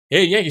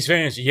Hey, Yankees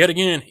fans, yet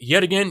again,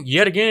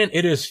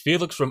 it is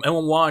Felix from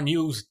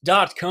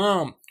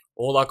NYYNEWS.com.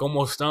 Hola,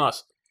 ¿cómo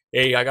estás?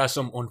 Hey, I got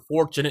some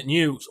unfortunate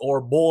news.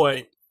 Our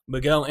boy,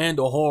 Miguel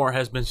Andujar,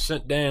 has been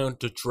sent down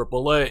to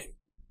AAA.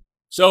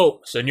 So,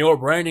 Senor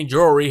Brandon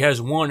Drury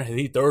has won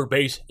the third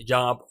base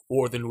job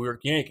for the New York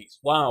Yankees.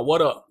 Wow,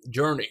 what a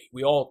journey.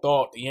 We all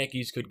thought the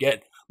Yankees could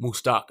get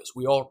Moustakas.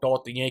 We all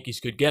thought the Yankees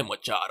could get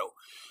Machado.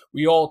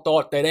 We all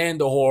thought that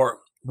Andujar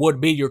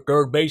would be your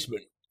third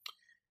baseman.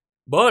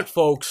 But,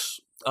 folks,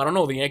 I don't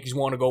know. The Yankees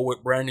want to go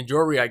with Brandon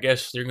Drury. I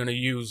guess they're going to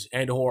use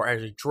Andujar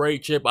as a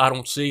trade chip. I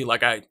don't see,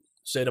 like I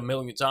said a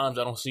million times,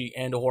 I don't see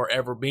Andujar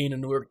ever being a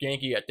New York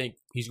Yankee. I think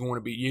he's going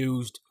to be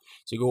used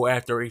to go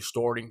after a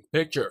starting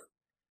pitcher.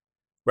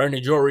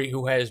 Brandon Drury,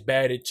 who has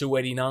batted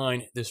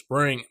 .289 this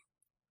spring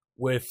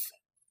with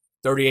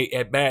 38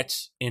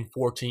 at-bats in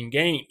 14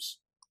 games.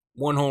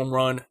 1 home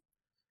run,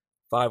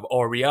 5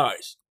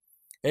 RBIs.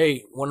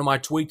 Hey, one of my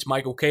tweets,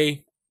 Michael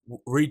K.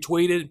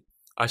 retweeted.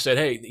 I said,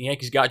 hey, the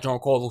Yankees got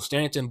Giancarlo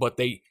Stanton, but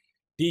they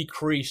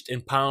decreased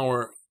in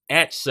power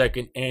at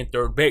second and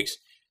third base.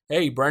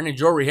 Hey, Brandon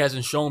Drury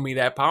hasn't shown me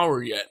that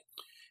power yet.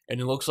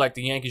 And it looks like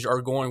the Yankees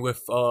are going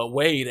with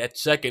Wade at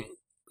second,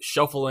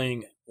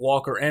 shuffling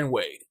Walker and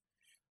Wade.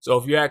 So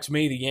if you ask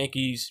me, the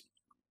Yankees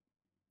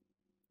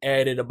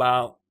added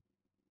about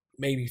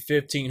maybe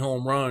 15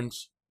 home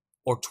runs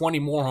or 20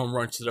 more home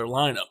runs to their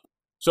lineup.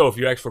 So if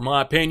you ask for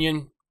my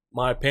opinion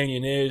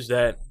is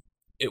that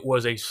it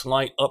was a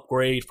slight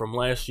upgrade from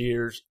last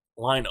year's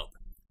lineup.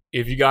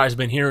 If you guys have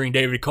been hearing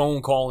David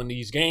Cohn calling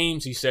these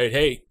games, he said,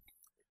 hey,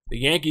 the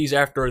Yankees,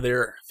 after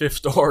their fifth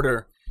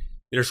starter,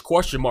 there's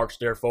question marks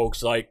there,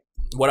 folks. Like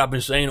what I've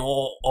been saying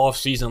all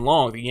offseason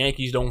long, the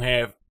Yankees don't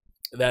have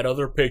that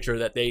other pitcher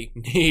that they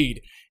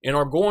need and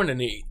are going to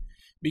need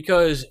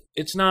because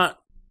it's not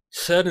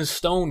set in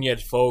stone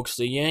yet, folks.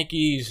 The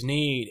Yankees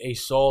need a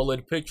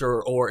solid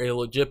pitcher or a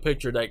legit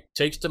pitcher that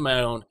takes the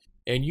mound,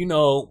 and you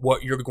know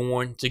what you're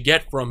going to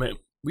get from him.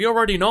 We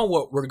already know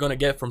what we're going to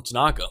get from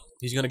Tanaka.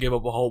 He's going to give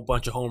up a whole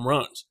bunch of home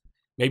runs.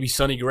 Maybe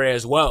Sonny Gray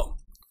as well.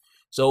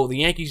 So the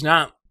Yankees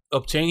not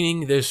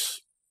obtaining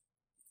this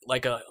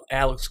like a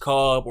Alex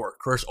Cobb or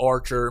Chris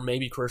Archer,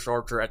 maybe Chris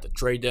Archer at the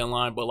trade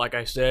deadline. But like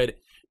I said,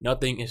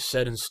 nothing is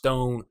set in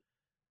stone.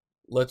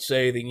 Let's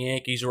say the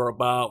Yankees are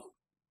about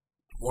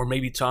or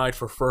maybe tied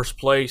for first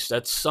place.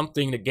 That's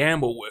something to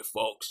gamble with,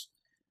 folks.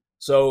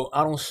 So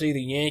I don't see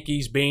the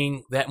Yankees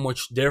being that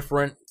much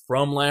different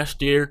from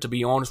last year, to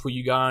be honest with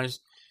you guys.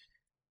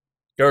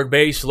 Third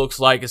base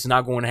looks like it's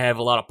not going to have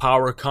a lot of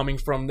power coming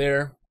from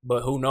there,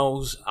 but who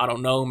knows? I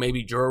don't know.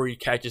 Maybe Drury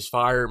catches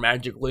fire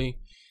magically.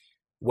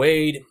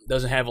 Wade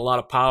doesn't have a lot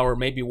of power.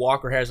 Maybe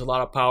Walker has a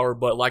lot of power,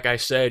 but like I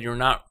said, you're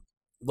not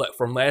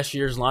from last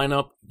year's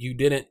lineup. You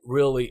didn't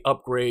really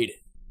upgrade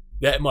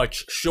that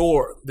much.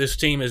 Sure, this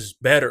team is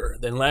better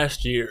than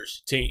last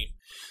year's team,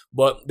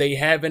 but they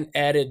haven't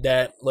added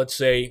that, let's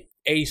say,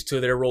 ace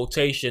to their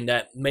rotation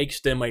that makes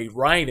them a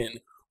ride-in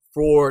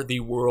for the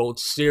World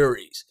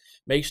Series.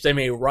 Makes them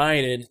a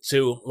ride-in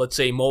to, let's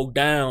say, mow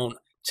down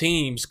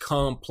teams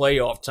come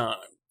playoff time.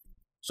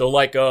 So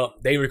like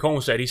David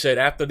Cohn said, he said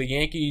after the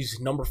Yankees'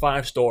 number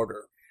 5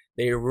 starter,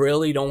 they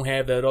really don't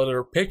have that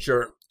other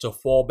pitcher to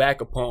fall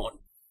back upon.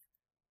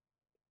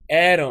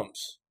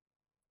 Adams,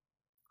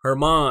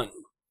 Herman,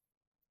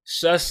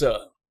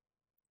 Sessa,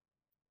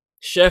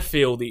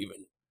 Sheffield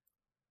even.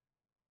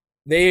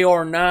 They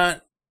are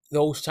not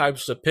those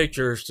types of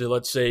pitchers to,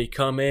 let's say,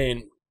 come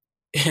in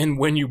and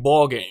win you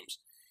ball games.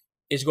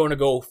 It's going to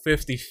go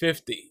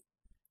 50-50.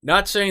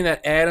 Not saying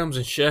that Adams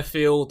and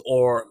Sheffield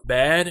are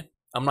bad.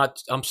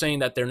 I'm saying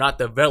that they're not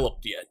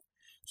developed yet.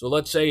 So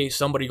let's say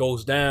somebody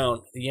goes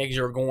down, the Yankees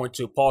are going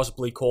to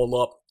possibly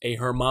call up a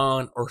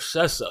Herman or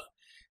Sessa.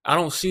 I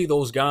don't see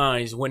those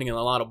guys winning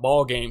a lot of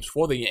ball games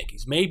for the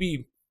Yankees.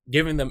 Maybe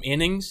giving them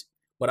innings,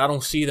 but I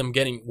don't see them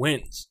getting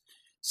wins.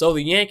 So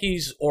the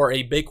Yankees are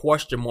a big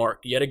question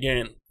mark yet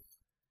again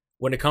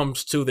when it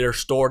comes to their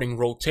starting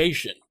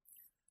rotation.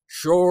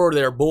 Sure,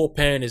 their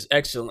bullpen is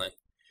excellent,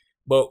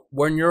 but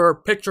when you're a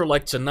pitcher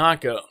like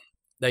Tanaka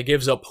that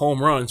gives up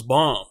home runs,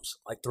 bombs,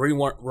 like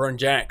 3-run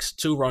jacks,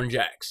 2-run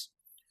jacks,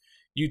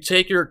 you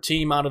take your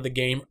team out of the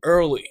game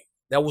early.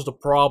 That was the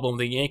problem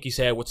the Yankees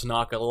had with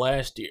Tanaka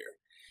last year.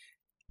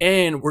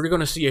 And we're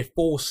going to see a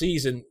full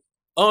season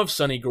of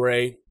Sonny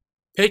Gray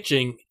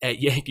pitching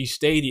at Yankee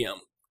Stadium,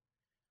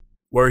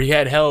 where he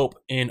had help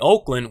in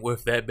Oakland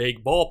with that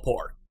big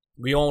ballpark.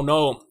 We all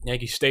know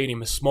Yankee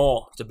Stadium is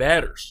small to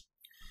batters.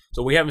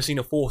 So we haven't seen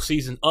a full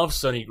season of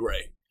Sonny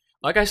Gray.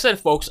 Like I said,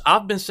 folks,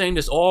 I've been saying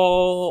this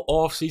all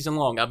off season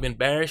long. I've been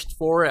bashed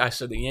for it. I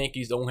said the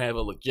Yankees don't have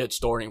a legit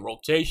starting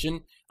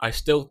rotation. I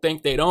still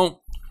think they don't.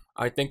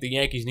 I think the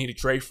Yankees need to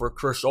trade for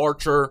Chris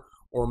Archer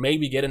or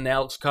maybe get an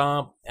Alex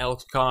Cobb.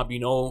 Alex Cobb, you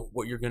know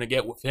what you're going to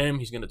get with him.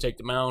 He's going to take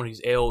the mound.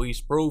 He's AL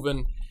East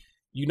proven.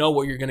 You know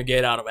what you're going to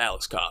get out of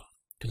Alex Cobb.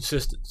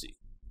 Consistency.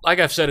 Like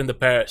I've said in the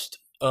past,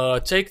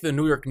 take the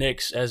New York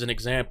Knicks as an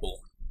example.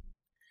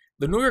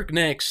 The New York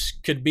Knicks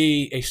could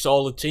be a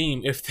solid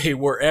team if they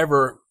were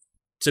ever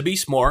to be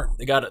smart.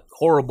 They got a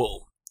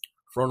horrible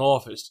front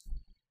office.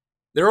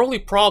 Their only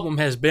problem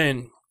has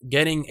been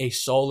getting a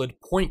solid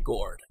point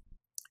guard.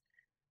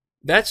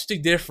 That's the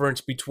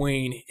difference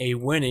between a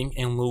winning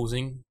and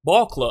losing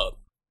ball club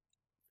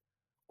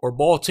or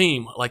ball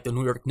team like the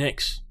New York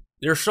Knicks.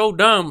 They're so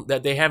dumb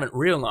that they haven't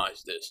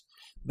realized this.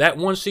 That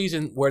one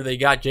season where they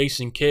got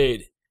Jason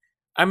Kidd,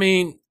 I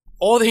mean,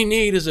 all they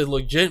need is a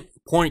legit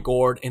point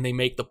guard and they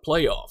make the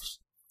playoffs.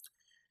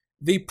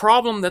 The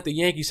problem that the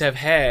Yankees have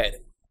had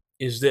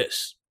is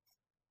this.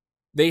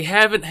 They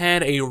haven't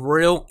had a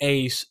real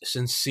ace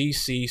since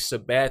CC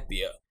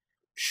Sabathia.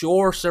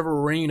 Sure,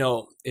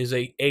 Severino is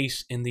an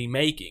ace in the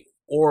making,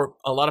 or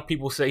a lot of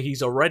people say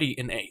he's already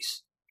an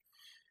ace.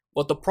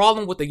 But the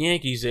problem with the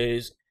Yankees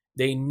is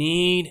they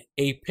need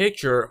a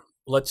pitcher,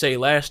 let's say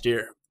last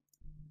year,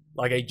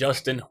 like a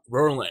Justin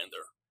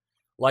Verlander,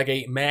 like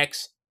a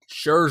Max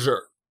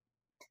Scherzer,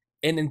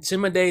 an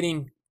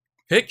intimidating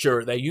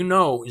pitcher that you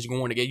know is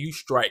going to get you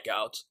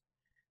strikeouts,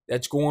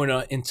 that's going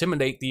to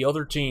intimidate the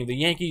other team. The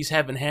Yankees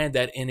haven't had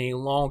that in a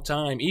long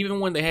time. Even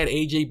when they had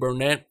A.J.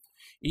 Burnett,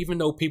 even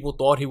though people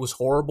thought he was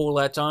horrible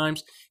at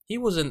times, he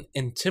was an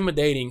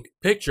intimidating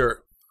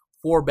pitcher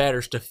for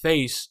batters to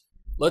face.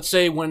 Let's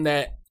say when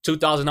that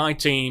 2009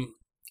 team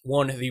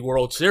won the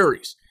World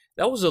Series.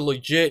 That was a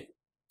legit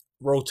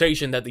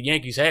rotation that the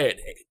Yankees had.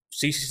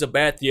 CC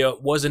Sabathia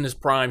was in his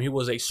prime. He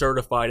was a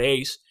certified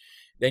ace.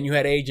 Then you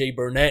had A.J.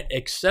 Burnett,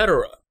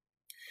 etc.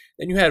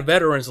 Then you had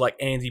veterans like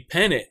Andy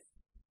Pettitte.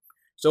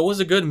 So it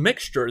was a good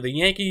mixture. The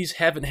Yankees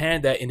haven't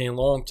had that in a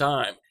long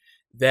time.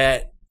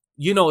 That,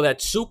 you know, that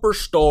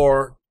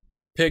superstar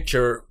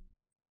pitcher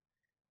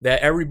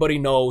that everybody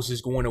knows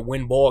is going to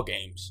win ball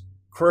games.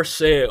 Chris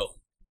Sale.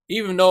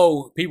 Even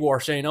though people are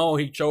saying, oh,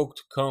 he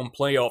choked come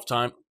playoff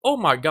time. Oh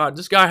my God,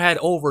 this guy had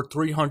over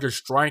 300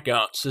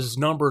 strikeouts. His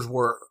numbers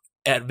were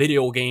at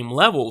video game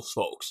levels,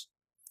 folks.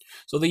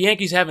 So the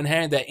Yankees haven't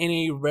had that in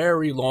a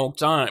very long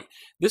time.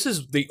 This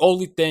is the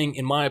only thing,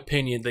 in my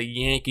opinion, the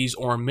Yankees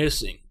are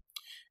missing.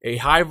 A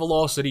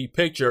high-velocity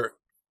pitcher,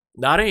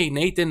 not a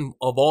Nathan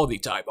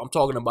Eovaldi type. I'm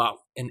talking about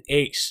an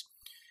ace.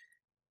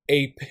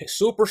 A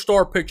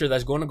superstar pitcher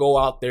that's going to go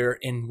out there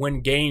and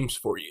win games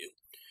for you.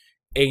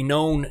 A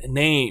known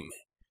name.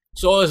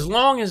 So as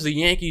long as the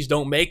Yankees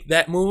don't make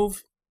that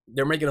move,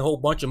 they're making a whole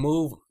bunch of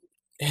moves,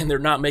 and they're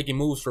not making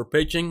moves for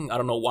pitching. I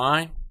don't know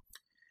why.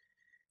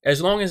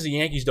 As long as the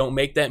Yankees don't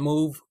make that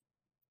move,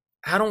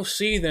 I don't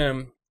see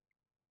them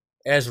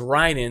as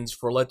write-ins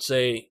for, let's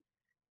say,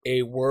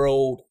 a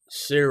World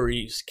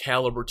Series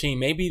caliber team.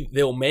 Maybe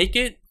they'll make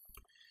it,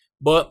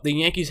 but the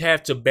Yankees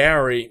have to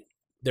bury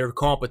their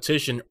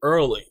competition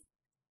early.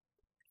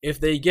 If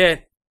they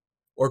get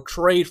or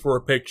trade for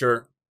a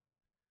pitcher,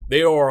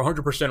 they are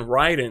 100%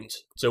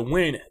 write-ins to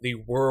win the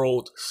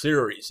World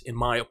Series, in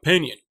my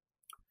opinion.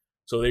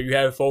 So there you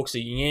have it, folks.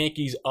 The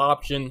Yankees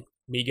option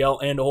Miguel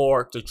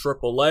Andujar to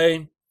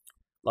AAA.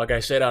 Like I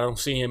said, I don't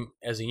see him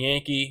as a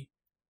Yankee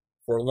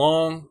for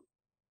long.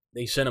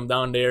 They sent him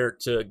down there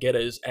to get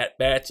his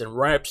at-bats and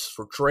reps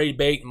for trade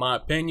bait, in my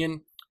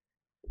opinion.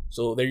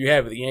 So there you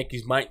have it. The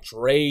Yankees might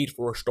trade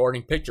for a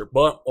starting pitcher,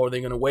 but are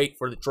they going to wait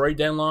for the trade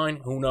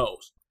deadline? Who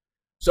knows?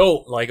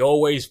 So, like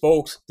always,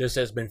 folks, this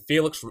has been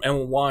Felix from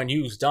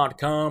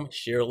NYYNEWS.com.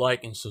 Share,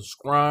 like, and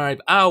subscribe.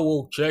 I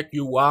will check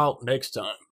you out next time.